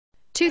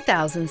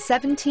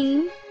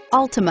2017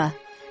 Altima.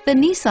 The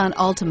Nissan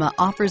Altima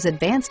offers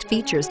advanced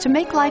features to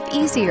make life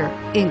easier,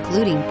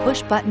 including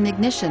push-button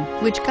ignition,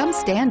 which comes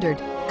standard.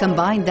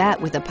 Combine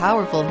that with a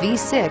powerful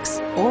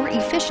V6 or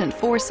efficient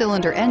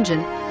 4-cylinder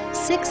engine,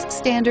 6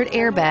 standard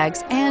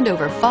airbags, and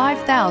over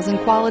 5,000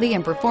 quality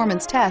and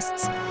performance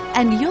tests,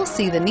 and you'll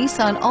see the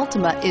Nissan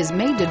Altima is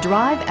made to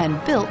drive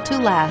and built to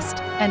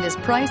last, and is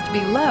priced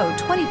below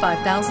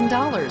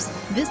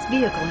 $25,000. This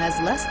vehicle has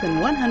less than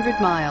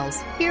 100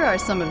 miles. Here are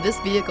some of this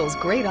vehicle's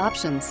great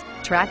options: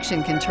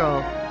 traction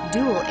control,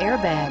 dual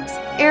airbags,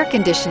 air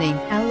conditioning,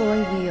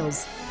 alloy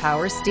wheels,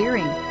 power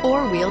steering,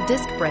 4-wheel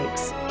disc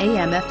brakes,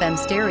 AM/FM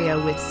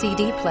stereo with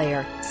CD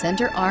player,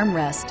 center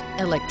armrest,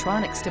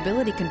 electronic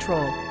stability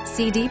control,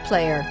 CD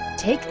player.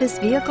 Take this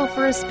vehicle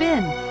for a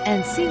spin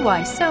and see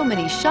why so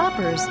many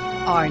shoppers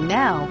are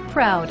now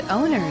proud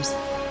owners.